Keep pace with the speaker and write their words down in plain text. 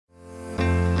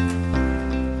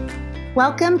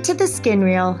Welcome to The Skin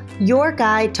Reel, your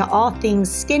guide to all things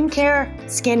skincare,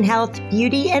 skin health,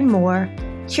 beauty, and more,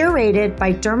 curated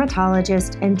by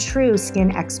dermatologists and true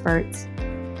skin experts.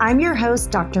 I'm your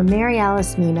host, Dr. Mary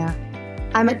Alice Mina.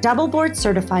 I'm a double board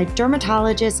certified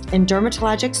dermatologist and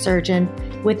dermatologic surgeon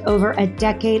with over a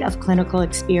decade of clinical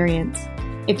experience.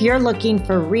 If you're looking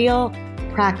for real,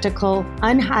 practical,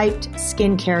 unhyped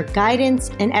skincare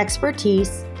guidance and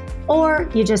expertise, or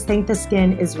you just think the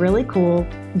skin is really cool,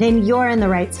 then you're in the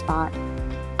right spot.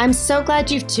 I'm so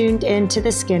glad you've tuned in to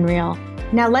The Skin Reel.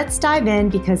 Now let's dive in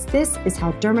because this is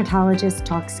how dermatologists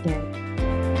talk skin.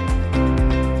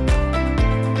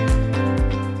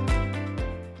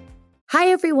 Hi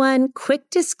everyone, quick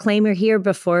disclaimer here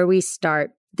before we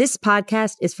start. This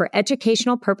podcast is for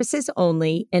educational purposes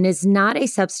only and is not a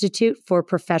substitute for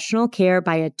professional care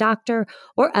by a doctor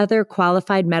or other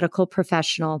qualified medical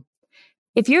professional.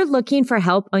 If you're looking for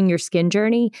help on your skin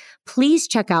journey, please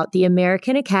check out the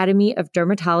American Academy of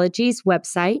Dermatology's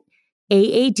website,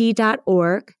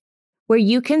 aad.org, where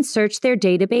you can search their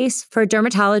database for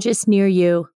dermatologists near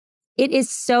you. It is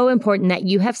so important that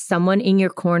you have someone in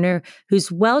your corner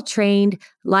who's well-trained,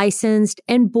 licensed,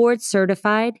 and board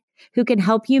certified who can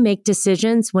help you make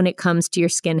decisions when it comes to your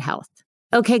skin health.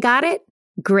 Okay, got it?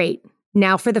 Great.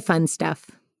 Now for the fun stuff.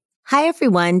 Hi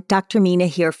everyone, Dr. Mina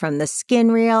here from The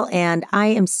Skin Reel, and I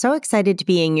am so excited to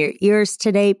be in your ears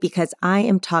today because I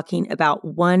am talking about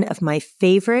one of my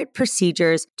favorite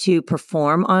procedures to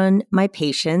perform on my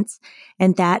patients,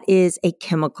 and that is a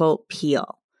chemical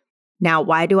peel. Now,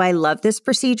 why do I love this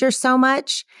procedure so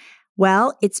much?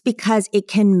 Well, it's because it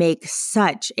can make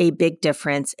such a big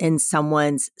difference in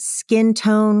someone's skin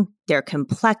tone, their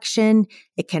complexion.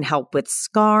 It can help with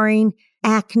scarring,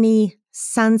 acne,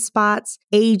 sunspots,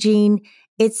 aging.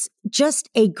 It's just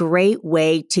a great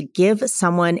way to give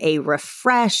someone a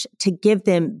refresh, to give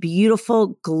them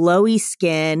beautiful, glowy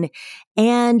skin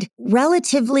and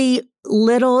relatively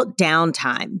little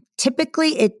downtime.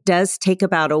 Typically, it does take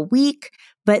about a week,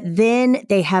 but then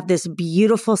they have this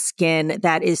beautiful skin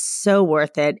that is so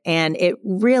worth it. And it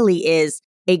really is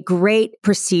a great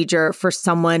procedure for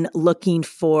someone looking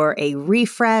for a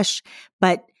refresh,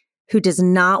 but who does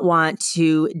not want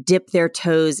to dip their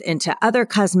toes into other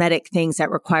cosmetic things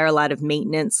that require a lot of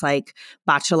maintenance, like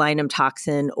botulinum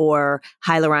toxin or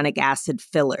hyaluronic acid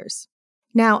fillers.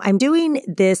 Now, I'm doing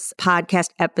this podcast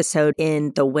episode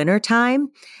in the wintertime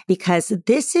because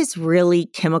this is really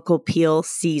chemical peel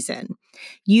season.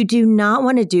 You do not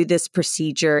want to do this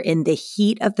procedure in the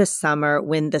heat of the summer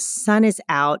when the sun is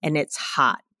out and it's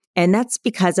hot. And that's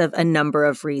because of a number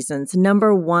of reasons.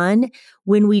 Number one,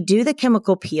 when we do the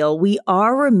chemical peel, we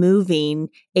are removing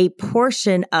a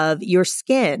portion of your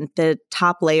skin, the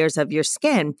top layers of your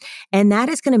skin. And that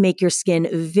is going to make your skin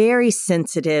very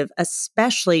sensitive,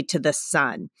 especially to the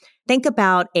sun. Think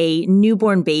about a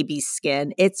newborn baby's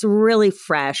skin. It's really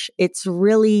fresh. It's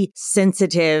really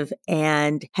sensitive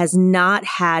and has not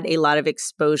had a lot of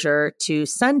exposure to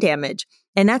sun damage.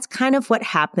 And that's kind of what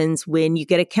happens when you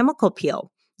get a chemical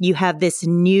peel. You have this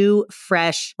new,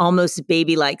 fresh, almost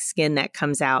baby-like skin that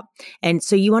comes out. And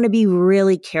so you want to be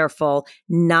really careful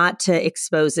not to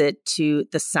expose it to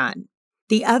the sun.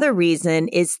 The other reason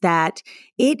is that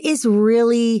it is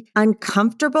really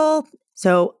uncomfortable.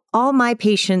 So all my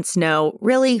patients know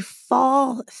really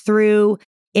fall through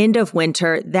end of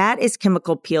winter. That is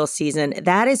chemical peel season.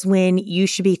 That is when you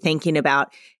should be thinking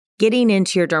about getting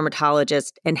into your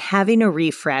dermatologist and having a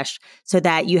refresh so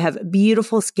that you have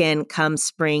beautiful skin come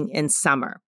spring and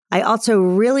summer. I also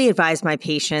really advise my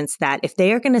patients that if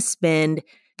they are going to spend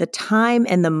the time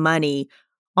and the money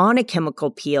on a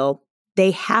chemical peel, they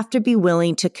have to be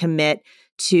willing to commit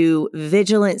to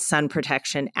vigilant sun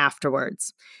protection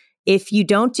afterwards. If you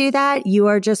don't do that, you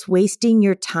are just wasting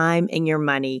your time and your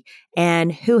money.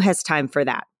 And who has time for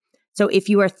that? So if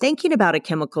you are thinking about a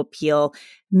chemical peel,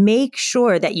 make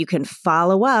sure that you can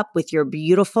follow up with your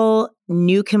beautiful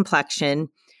new complexion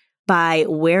by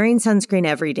wearing sunscreen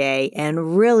every day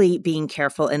and really being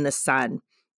careful in the sun.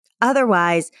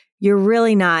 Otherwise, you're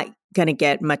really not going to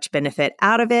get much benefit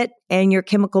out of it, and your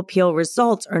chemical peel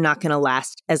results are not going to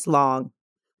last as long.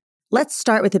 Let's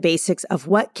start with the basics of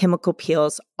what chemical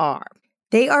peels are.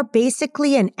 They are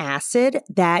basically an acid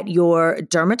that your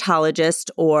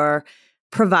dermatologist or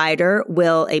provider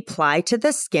will apply to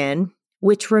the skin,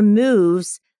 which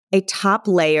removes a top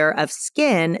layer of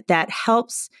skin that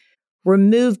helps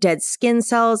remove dead skin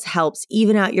cells, helps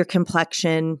even out your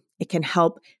complexion. It can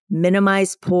help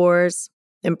minimize pores,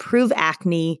 improve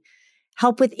acne,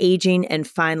 help with aging and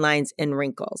fine lines and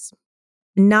wrinkles.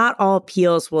 Not all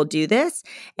peels will do this,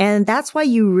 and that's why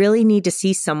you really need to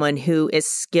see someone who is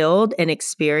skilled and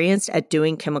experienced at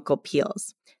doing chemical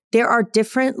peels. There are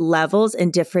different levels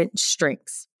and different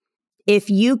strengths. If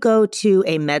you go to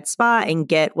a med spa and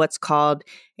get what's called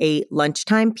a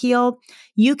lunchtime peel,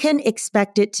 you can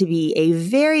expect it to be a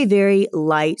very, very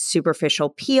light superficial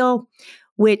peel,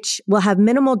 which will have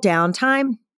minimal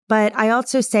downtime, but I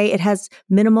also say it has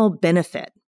minimal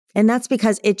benefit. And that's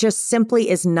because it just simply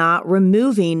is not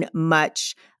removing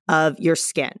much of your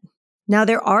skin. Now,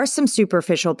 there are some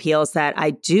superficial peels that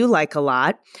I do like a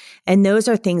lot, and those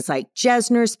are things like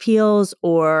Jesner's peels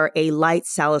or a light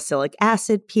salicylic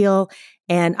acid peel.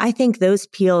 And I think those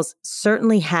peels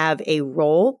certainly have a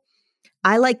role.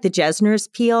 I like the Jesner's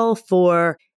peel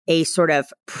for a sort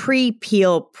of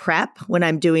pre-peel prep when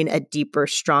I'm doing a deeper,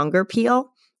 stronger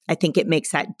peel. I think it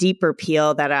makes that deeper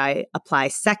peel that I apply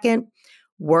second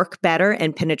work better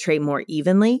and penetrate more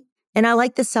evenly. And I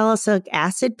like the salicylic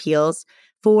acid peels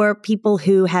for people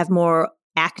who have more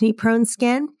acne-prone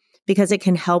skin because it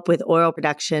can help with oil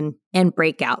production and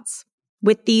breakouts.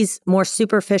 With these more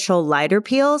superficial, lighter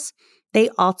peels, they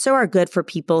also are good for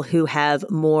people who have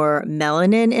more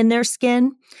melanin in their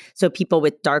skin, so people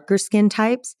with darker skin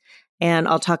types. And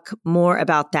I'll talk more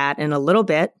about that in a little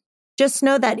bit. Just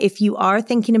know that if you are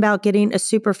thinking about getting a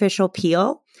superficial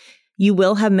peel, you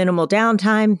will have minimal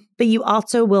downtime, but you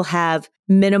also will have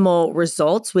minimal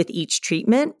results with each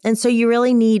treatment. And so you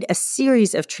really need a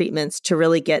series of treatments to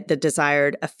really get the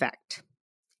desired effect.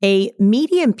 A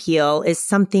medium peel is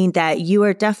something that you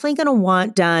are definitely going to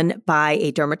want done by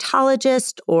a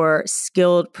dermatologist or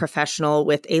skilled professional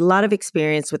with a lot of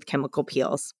experience with chemical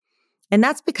peels. And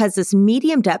that's because this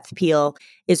medium depth peel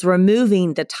is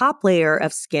removing the top layer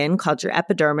of skin called your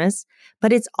epidermis,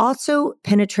 but it's also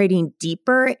penetrating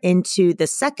deeper into the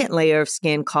second layer of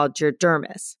skin called your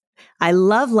dermis. I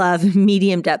love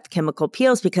medium depth chemical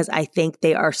peels because I think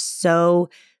they are so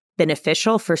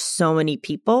beneficial for so many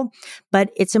people,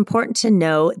 but it's important to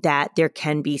know that there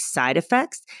can be side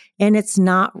effects and it's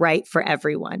not right for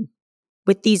everyone.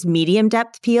 With these medium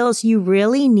depth peels, you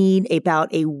really need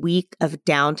about a week of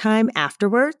downtime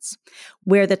afterwards,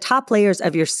 where the top layers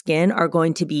of your skin are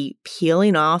going to be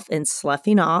peeling off and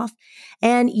sloughing off.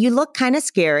 And you look kind of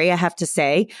scary, I have to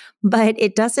say, but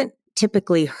it doesn't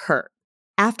typically hurt.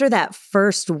 After that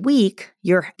first week,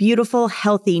 your beautiful,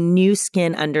 healthy new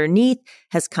skin underneath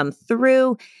has come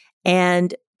through.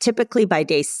 And typically by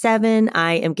day 7,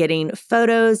 I am getting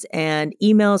photos and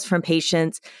emails from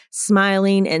patients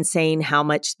smiling and saying how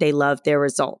much they love their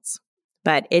results.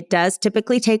 But it does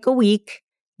typically take a week,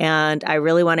 and I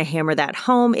really want to hammer that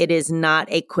home. It is not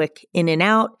a quick in and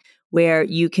out where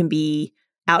you can be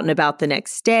out and about the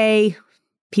next day.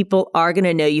 People are going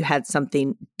to know you had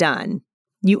something done.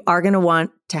 You are going to want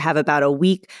to have about a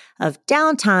week of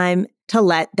downtime to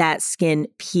let that skin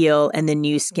peel and the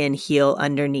new skin heal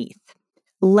underneath.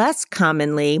 Less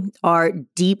commonly are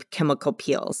deep chemical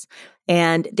peels.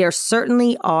 And there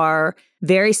certainly are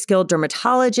very skilled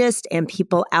dermatologists and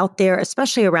people out there,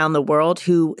 especially around the world,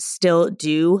 who still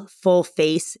do full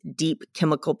face deep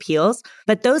chemical peels.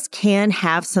 But those can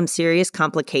have some serious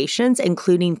complications,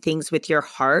 including things with your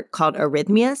heart called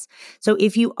arrhythmias. So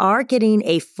if you are getting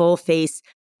a full face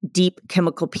deep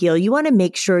chemical peel, you want to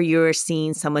make sure you're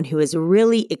seeing someone who is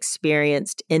really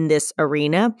experienced in this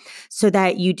arena so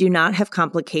that you do not have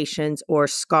complications or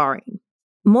scarring.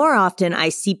 More often, I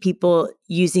see people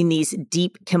using these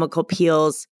deep chemical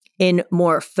peels in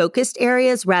more focused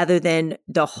areas rather than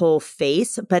the whole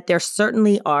face, but there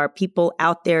certainly are people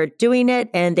out there doing it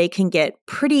and they can get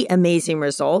pretty amazing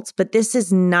results, but this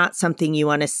is not something you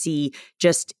want to see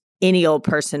just any old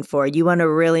person for. You want to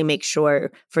really make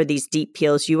sure for these deep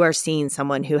peels, you are seeing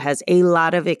someone who has a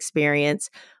lot of experience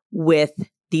with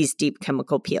these deep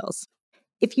chemical peels.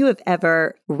 If you have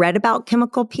ever read about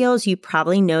chemical peels, you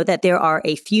probably know that there are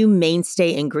a few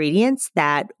mainstay ingredients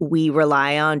that we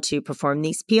rely on to perform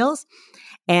these peels.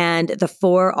 And the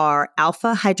 4 are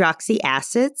alpha hydroxy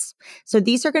acids. So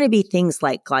these are going to be things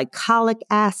like glycolic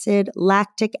acid,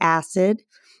 lactic acid.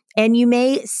 And you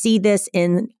may see this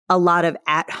in a lot of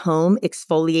at-home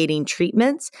exfoliating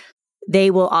treatments. They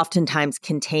will oftentimes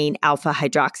contain alpha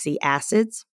hydroxy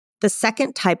acids. The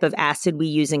second type of acid we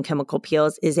use in chemical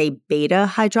peels is a beta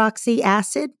hydroxy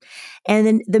acid. And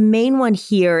then the main one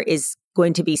here is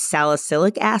going to be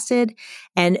salicylic acid.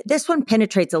 And this one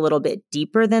penetrates a little bit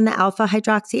deeper than the alpha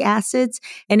hydroxy acids.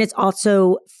 And it's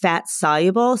also fat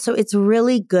soluble. So it's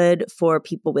really good for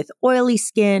people with oily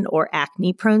skin or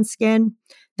acne prone skin.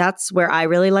 That's where I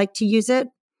really like to use it.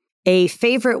 A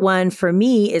favorite one for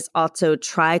me is also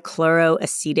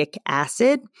trichloroacetic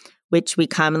acid, which we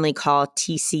commonly call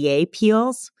TCA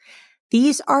peels.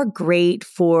 These are great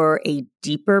for a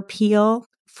deeper peel,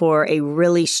 for a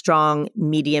really strong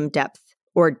medium depth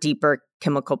or deeper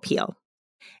chemical peel.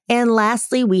 And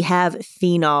lastly, we have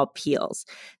phenol peels.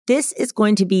 This is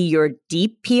going to be your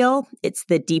deep peel. It's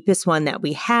the deepest one that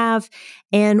we have.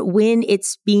 And when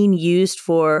it's being used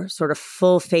for sort of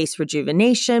full face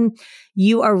rejuvenation,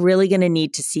 you are really going to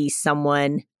need to see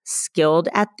someone skilled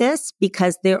at this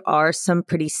because there are some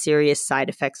pretty serious side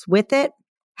effects with it.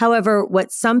 However,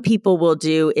 what some people will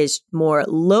do is more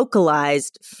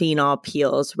localized phenol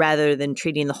peels rather than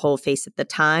treating the whole face at the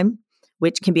time,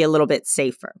 which can be a little bit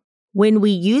safer. When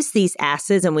we use these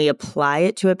acids and we apply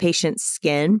it to a patient's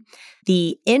skin,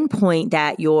 the endpoint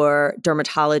that your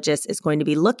dermatologist is going to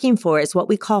be looking for is what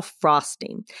we call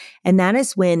frosting. And that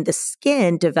is when the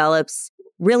skin develops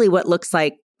really what looks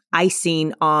like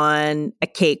icing on a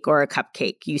cake or a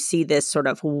cupcake. You see this sort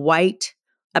of white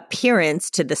appearance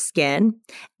to the skin.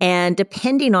 And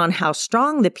depending on how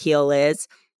strong the peel is,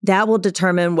 that will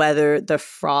determine whether the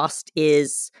frost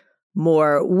is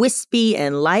more wispy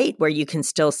and light, where you can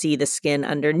still see the skin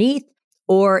underneath,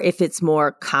 or if it's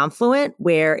more confluent,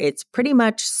 where it's pretty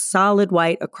much solid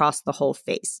white across the whole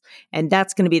face. And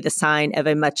that's going to be the sign of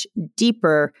a much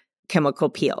deeper chemical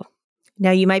peel.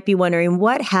 Now, you might be wondering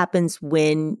what happens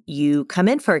when you come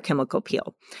in for a chemical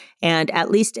peel. And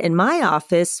at least in my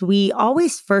office, we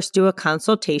always first do a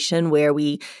consultation where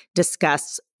we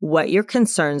discuss what your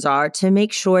concerns are to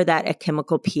make sure that a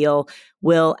chemical peel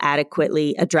will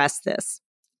adequately address this.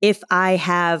 If I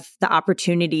have the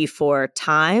opportunity for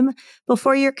time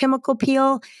before your chemical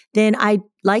peel, then I'd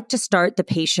like to start the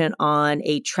patient on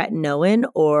a tretinoin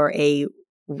or a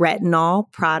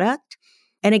retinol product.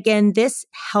 And again, this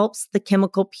helps the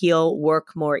chemical peel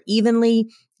work more evenly.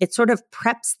 It sort of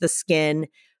preps the skin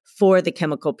for the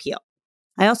chemical peel.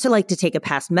 I also like to take a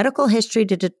past medical history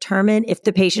to determine if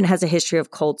the patient has a history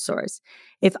of cold sores.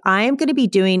 If I am going to be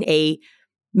doing a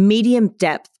medium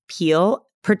depth peel,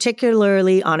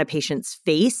 particularly on a patient's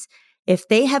face, if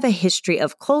they have a history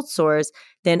of cold sores,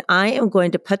 then I am going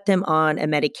to put them on a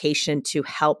medication to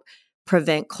help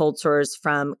prevent cold sores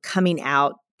from coming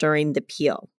out during the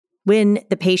peel. When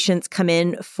the patients come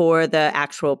in for the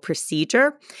actual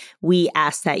procedure, we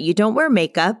ask that you don't wear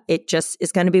makeup. It just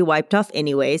is going to be wiped off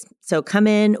anyways. So come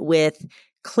in with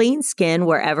clean skin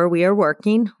wherever we are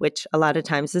working, which a lot of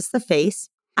times is the face.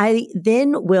 I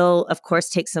then will, of course,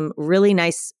 take some really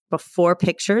nice before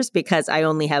pictures because I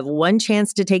only have one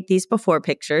chance to take these before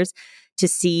pictures to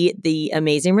see the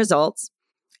amazing results.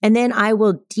 And then I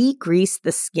will degrease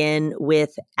the skin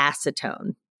with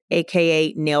acetone,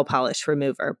 aka nail polish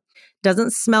remover.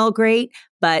 Doesn't smell great,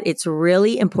 but it's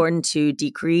really important to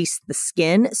degrease the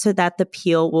skin so that the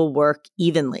peel will work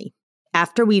evenly.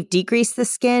 After we've degreased the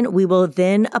skin, we will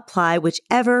then apply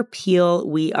whichever peel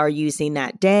we are using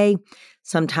that day.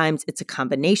 Sometimes it's a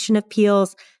combination of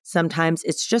peels. Sometimes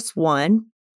it's just one.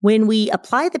 When we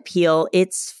apply the peel,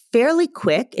 it's fairly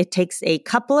quick. It takes a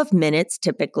couple of minutes,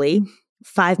 typically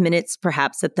 5 minutes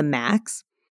perhaps at the max.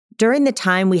 During the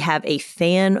time, we have a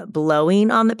fan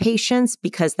blowing on the patients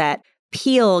because that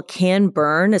peel can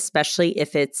burn, especially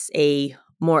if it's a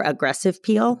more aggressive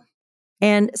peel.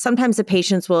 And sometimes the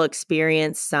patients will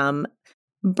experience some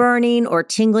burning or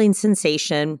tingling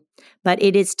sensation, but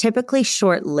it is typically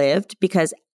short-lived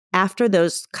because after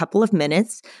those couple of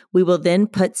minutes, we will then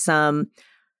put some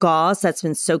gauze that's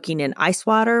been soaking in ice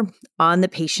water on the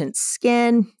patient's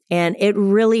skin, and it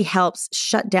really helps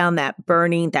shut down that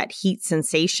burning, that heat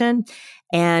sensation,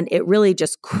 and it really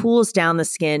just cools down the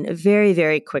skin very,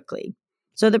 very quickly.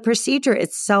 So the procedure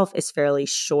itself is fairly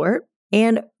short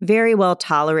and very well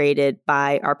tolerated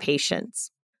by our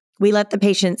patients. We let the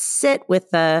patients sit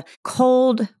with the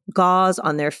cold gauze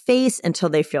on their face until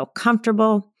they feel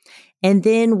comfortable. And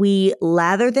then we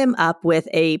lather them up with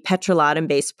a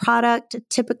petrolatum-based product.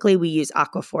 Typically, we use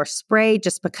Aquaphor spray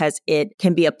just because it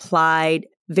can be applied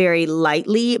very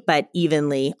lightly but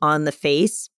evenly on the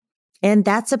face. And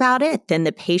that's about it. Then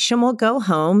the patient will go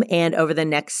home, and over the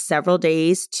next several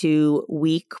days to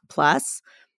week plus,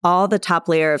 all the top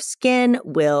layer of skin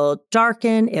will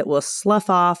darken, it will slough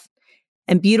off,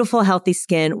 and beautiful, healthy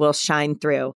skin will shine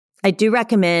through. I do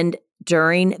recommend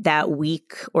during that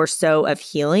week or so of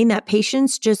healing that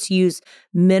patients just use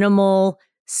minimal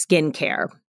skincare.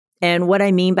 And what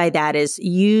I mean by that is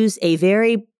use a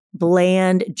very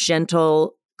bland,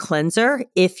 gentle cleanser,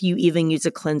 if you even use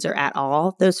a cleanser at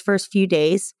all those first few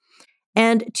days,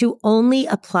 and to only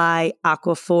apply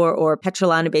Aquaphor or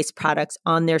petrolatum-based products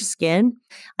on their skin.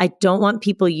 I don't want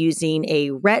people using a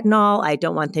retinol. I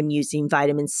don't want them using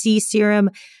vitamin C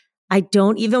serum. I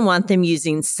don't even want them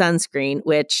using sunscreen,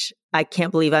 which I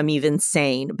can't believe I'm even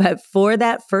saying. But for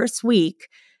that first week,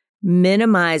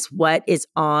 minimize what is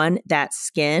on that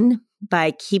skin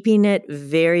by keeping it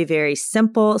very, very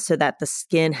simple so that the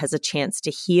skin has a chance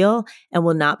to heal and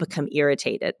will not become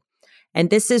irritated. And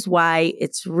this is why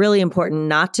it's really important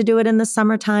not to do it in the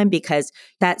summertime, because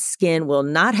that skin will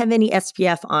not have any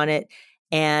SPF on it,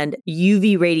 and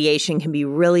UV radiation can be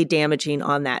really damaging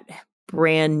on that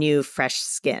brand new, fresh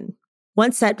skin.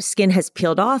 Once that skin has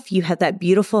peeled off, you have that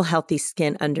beautiful, healthy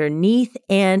skin underneath,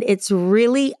 and it's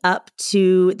really up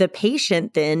to the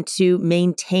patient then to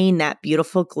maintain that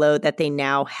beautiful glow that they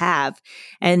now have.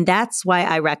 And that's why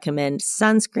I recommend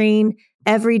sunscreen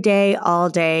every day, all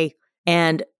day,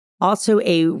 and also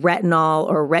a retinol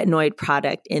or retinoid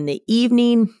product in the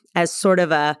evening as sort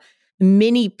of a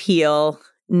mini peel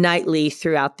nightly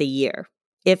throughout the year.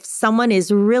 If someone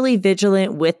is really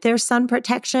vigilant with their sun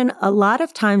protection, a lot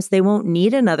of times they won't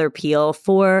need another peel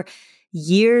for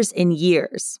years and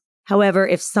years. However,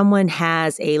 if someone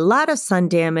has a lot of sun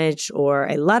damage or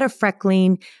a lot of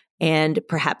freckling, and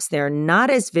perhaps they're not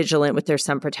as vigilant with their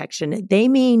sun protection, they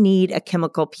may need a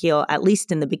chemical peel, at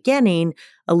least in the beginning,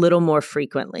 a little more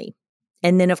frequently.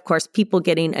 And then, of course, people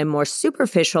getting a more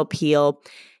superficial peel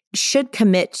should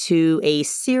commit to a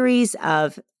series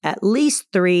of at least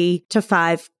 3 to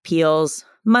 5 peels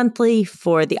monthly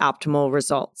for the optimal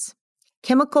results.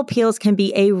 Chemical peels can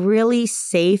be a really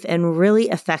safe and really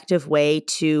effective way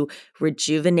to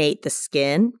rejuvenate the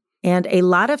skin. And a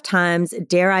lot of times,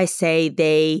 dare I say,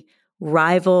 they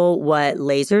rival what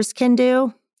lasers can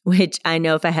do, which I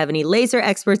know if I have any laser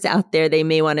experts out there, they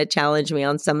may want to challenge me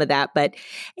on some of that. But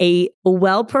a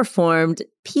well-performed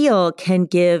peel can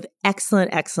give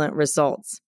excellent, excellent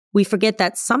results. We forget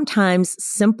that sometimes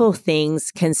simple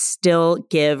things can still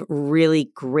give really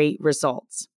great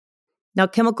results. Now,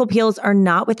 chemical peels are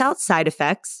not without side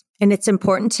effects, and it's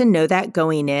important to know that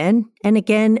going in. And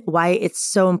again, why it's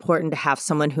so important to have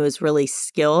someone who is really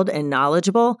skilled and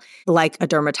knowledgeable, like a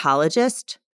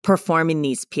dermatologist, performing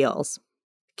these peels.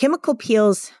 Chemical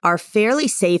peels are fairly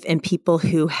safe in people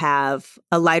who have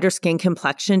a lighter skin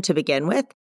complexion to begin with.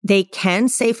 They can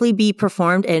safely be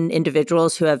performed in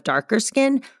individuals who have darker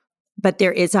skin, but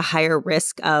there is a higher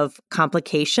risk of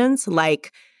complications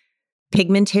like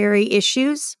pigmentary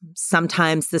issues.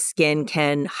 Sometimes the skin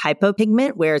can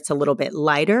hypopigment, where it's a little bit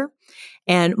lighter.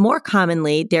 And more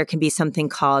commonly, there can be something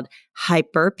called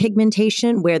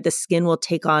hyperpigmentation, where the skin will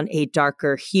take on a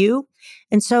darker hue.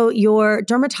 And so your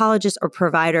dermatologist or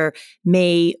provider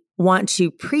may want to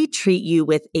pre-treat you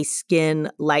with a skin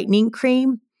lightening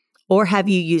cream or have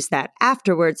you use that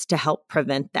afterwards to help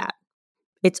prevent that.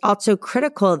 It's also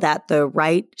critical that the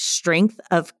right strength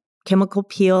of chemical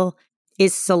peel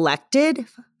is selected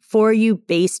for you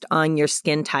based on your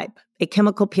skin type. A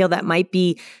chemical peel that might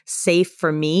be safe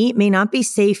for me may not be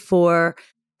safe for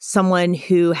someone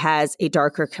who has a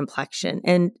darker complexion.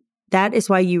 And that is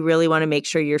why you really want to make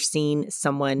sure you're seeing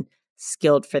someone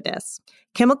skilled for this.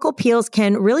 Chemical peels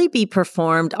can really be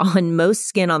performed on most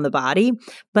skin on the body,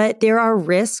 but there are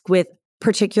risks with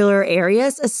particular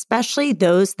areas, especially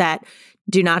those that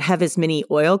do not have as many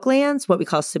oil glands, what we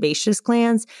call sebaceous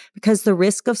glands, because the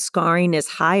risk of scarring is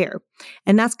higher.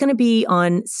 And that's going to be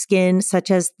on skin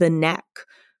such as the neck,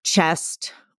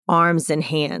 chest, arms, and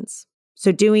hands.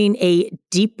 So doing a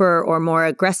deeper or more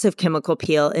aggressive chemical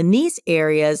peel in these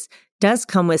areas does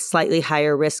come with slightly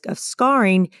higher risk of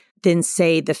scarring than,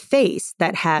 say, the face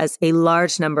that has a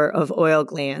large number of oil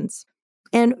glands.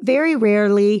 And very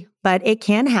rarely, but it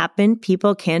can happen,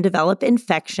 people can develop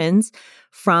infections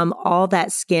from all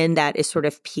that skin that is sort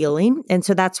of peeling. And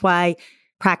so that's why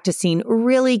practicing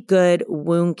really good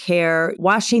wound care,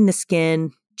 washing the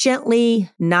skin gently,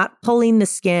 not pulling the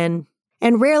skin.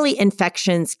 And rarely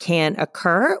infections can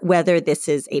occur, whether this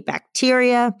is a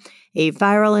bacteria, a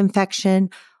viral infection,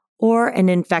 or an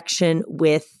infection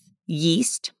with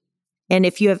yeast. And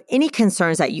if you have any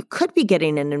concerns that you could be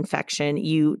getting an infection,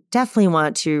 you definitely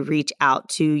want to reach out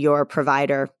to your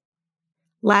provider.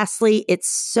 Lastly, it's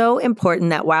so important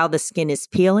that while the skin is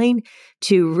peeling,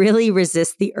 to really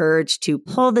resist the urge to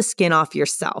pull the skin off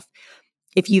yourself.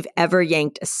 If you've ever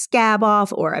yanked a scab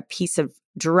off or a piece of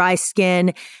dry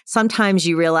skin, sometimes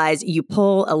you realize you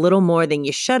pull a little more than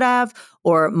you should have,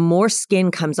 or more skin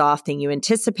comes off than you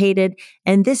anticipated.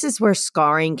 And this is where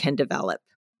scarring can develop.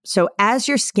 So as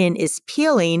your skin is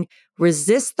peeling,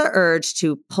 resist the urge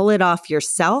to pull it off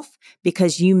yourself,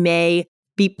 because you may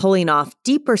be pulling off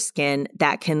deeper skin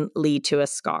that can lead to a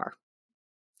scar.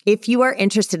 If you are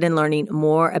interested in learning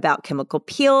more about chemical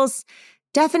peels,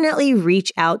 definitely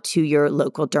reach out to your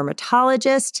local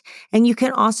dermatologist. And you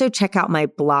can also check out my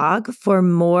blog for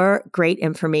more great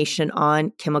information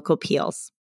on chemical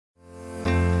peels.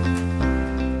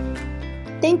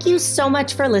 Thank you so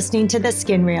much for listening to The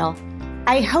Skin Reel.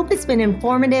 I hope it's been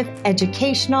informative,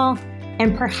 educational,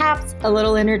 and perhaps a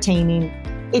little entertaining.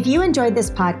 If you enjoyed this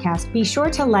podcast, be sure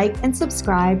to like and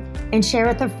subscribe and share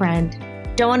with a friend.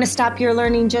 Don't want to stop your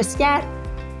learning just yet?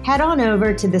 Head on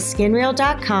over to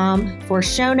theskinreel.com for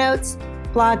show notes,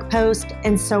 blog posts,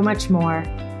 and so much more.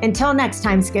 Until next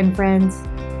time, skin friends.